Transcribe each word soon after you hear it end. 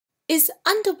Is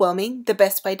underwhelming the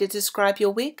best way to describe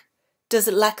your wig? Does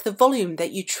it lack the volume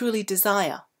that you truly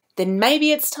desire? Then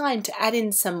maybe it's time to add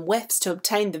in some wefts to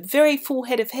obtain the very full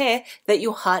head of hair that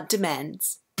your heart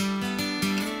demands.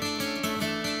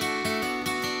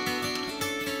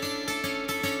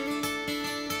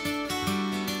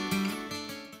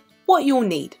 What you'll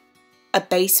need: a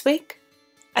base wig,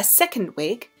 a second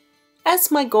wig.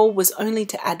 As my goal was only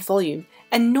to add volume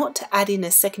and not to add in a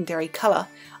secondary colour,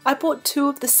 I bought two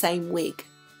of the same wig,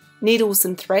 needles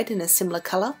and thread in a similar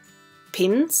colour,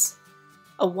 pins,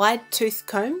 a wide tooth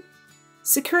comb,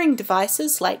 securing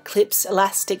devices like clips,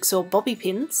 elastics or bobby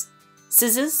pins,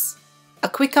 scissors, a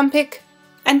Quik Unpik,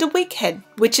 and a wig head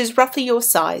which is roughly your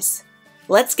size.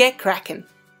 Let's get cracking!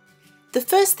 The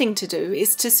first thing to do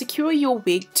is to secure your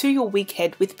wig to your wig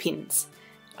head with pins.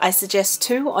 I suggest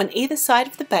 2 on either side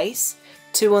of the base,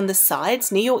 2 on the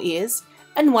sides near your ears,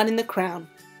 and 1 in the crown.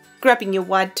 Grabbing your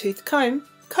wide tooth comb,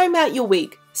 comb out your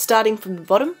wig, starting from the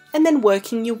bottom and then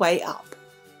working your way up.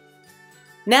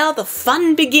 Now the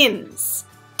fun begins!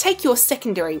 Take your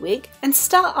secondary wig and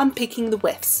start unpicking the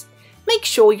wefts. Make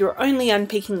sure you're only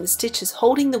unpicking the stitches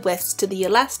holding the wefts to the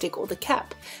elastic or the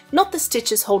cap, not the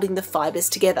stitches holding the fibres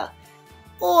together,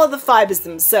 or the fibres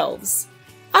themselves.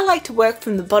 I like to work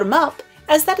from the bottom up,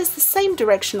 as that is the same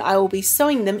direction I will be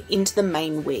sewing them into the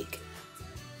main wig.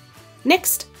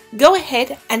 Next, go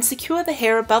ahead and secure the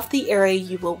hair above the area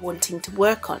you were wanting to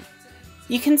work on.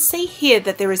 You can see here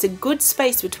that there is a good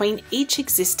space between each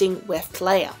existing weft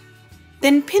layer.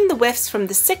 Then pin the wefts from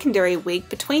the secondary wig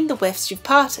between the wefts you've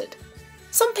parted.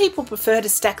 Some people prefer to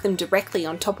stack them directly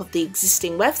on top of the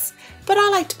existing wefts, but I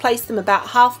like to place them about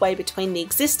halfway between the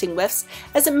existing wefts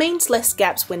as it means less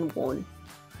gaps when worn.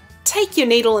 Take your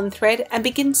needle and thread and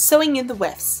begin sewing in the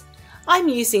wefts. I'm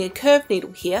using a curved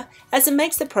needle here as it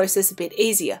makes the process a bit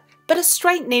easier, but a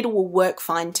straight needle will work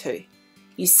fine too.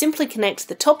 You simply connect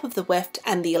the top of the weft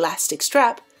and the elastic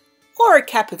strap, or a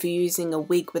cap if you're using a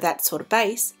wig with that sort of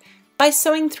base, by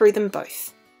sewing through them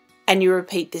both. And you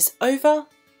repeat this over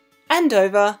and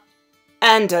over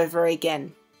and over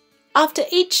again. After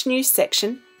each new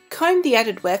section, comb the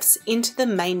added wefts into the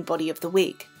main body of the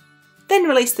wig. Then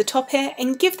release the top hair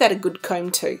and give that a good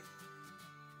comb too.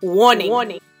 Warning,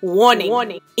 warning, warning,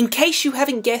 warning. In case you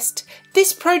haven't guessed,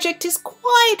 this project is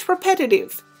quite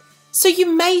repetitive. So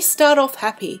you may start off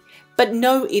happy, but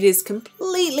know it is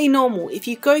completely normal if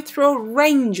you go through a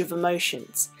range of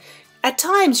emotions. At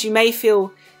times you may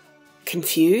feel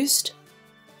confused,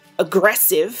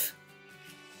 aggressive,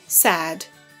 sad,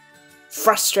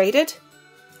 frustrated,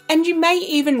 and you may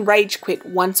even rage quit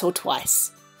once or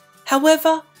twice.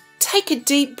 However, take a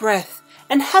deep breath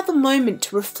and have a moment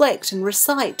to reflect and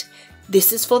recite,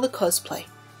 "This is for the cosplay.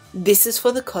 This is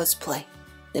for the cosplay."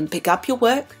 Then pick up your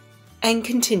work and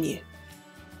continue.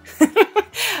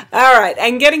 Alright,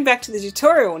 and getting back to the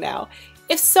tutorial now.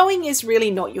 If sewing is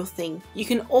really not your thing, you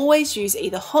can always use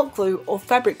either hot glue or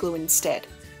fabric glue instead.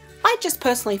 I just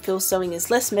personally feel sewing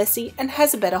is less messy and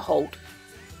has a better hold.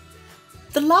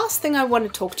 The last thing I want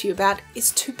to talk to you about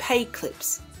is toupee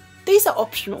clips. These are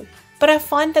optional, but I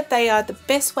find that they are the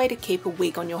best way to keep a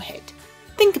wig on your head.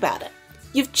 Think about it.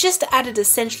 You've just added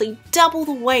essentially double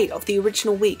the weight of the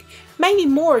original wig, maybe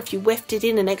more if you wefted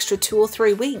in an extra 2 or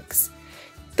 3 wigs.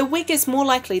 The wig is more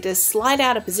likely to slide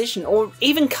out of position or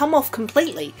even come off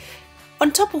completely,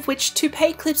 on top of which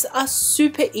toupee clips are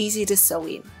super easy to sew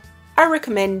in. I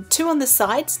recommend 2 on the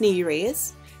sides near your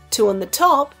ears, 2 on the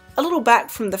top, a little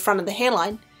back from the front of the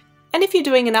hairline, and if you're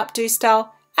doing an updo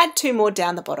style, add 2 more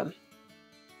down the bottom.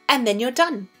 And then you're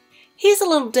done. Here's a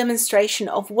little demonstration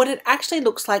of what it actually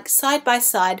looks like side by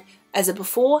side as a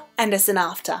before and as an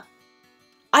after.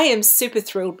 I am super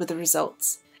thrilled with the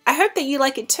results. I hope that you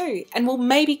like it too and will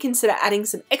maybe consider adding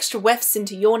some extra wefts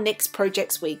into your next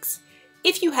project's wigs.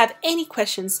 If you have any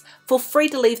questions, feel free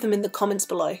to leave them in the comments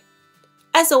below.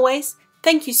 As always,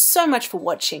 thank you so much for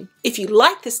watching. If you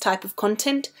like this type of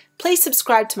content, please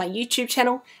subscribe to my YouTube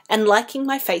channel and liking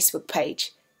my Facebook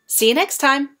page. See you next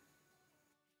time!